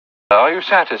Are you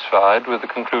satisfied with the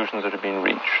conclusions that have been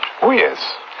reached? Oh, yes.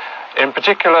 In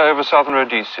particular over southern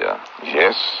Rhodesia?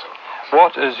 Yes.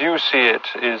 What, as you see it,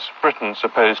 is Britain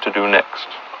supposed to do next?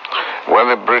 Well,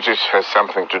 the British has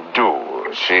something to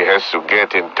do. She has to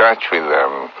get in touch with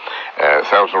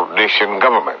South Rhodesian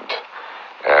government.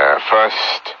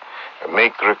 First,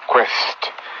 make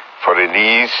request for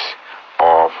release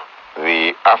of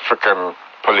the African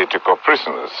political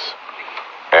prisoners.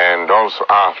 And also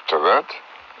after that,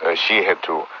 she had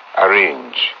to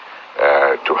arrange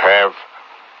to have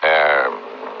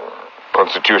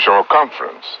constitutional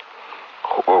conference,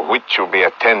 which will be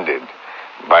attended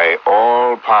by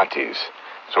all parties,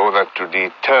 so that to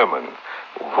determine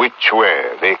which way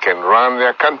they can run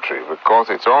their country, because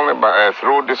it's only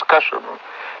through discussion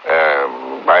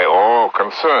by all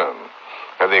concerned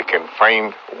that they can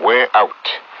find way out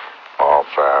of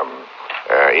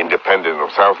independence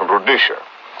of Southern Rhodesia.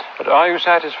 But are you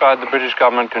satisfied the British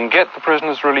government can get the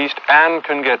prisoners released and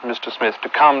can get Mr. Smith to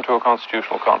come to a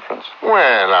constitutional conference?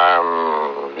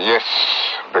 Well, yes,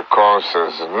 because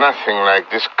there's nothing like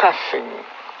discussing.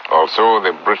 Also,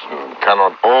 the Britain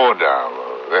cannot order,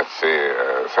 let's say,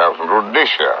 Southern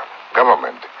Rhodesia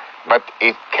government, but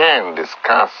it can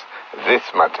discuss this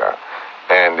matter,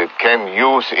 and it can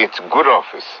use its good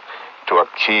office to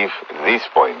achieve these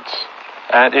points.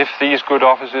 And if these good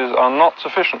offices are not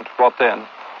sufficient, what then?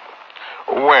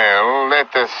 Well,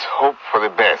 let us hope for the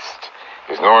best.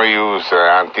 It's no use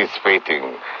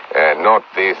anticipating not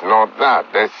this, not that.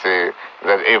 Let's say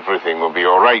that everything will be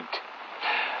all right.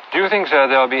 Do you think, sir,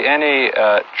 there'll be any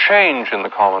change in the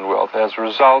Commonwealth as a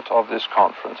result of this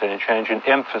conference, any change in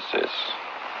emphasis?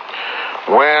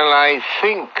 Well, I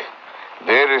think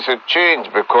there is a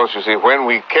change because, you see, when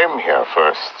we came here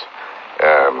first,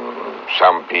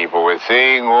 some people were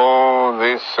saying, oh,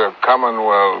 this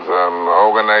commonwealth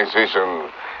organization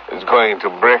is going to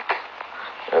break.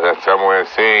 That some were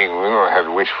saying, had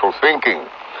wishful thinking,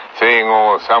 saying,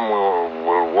 oh, some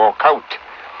will walk out.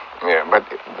 Yeah, but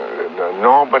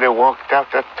nobody walked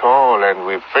out at all, and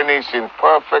we finished in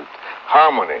perfect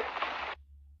harmony.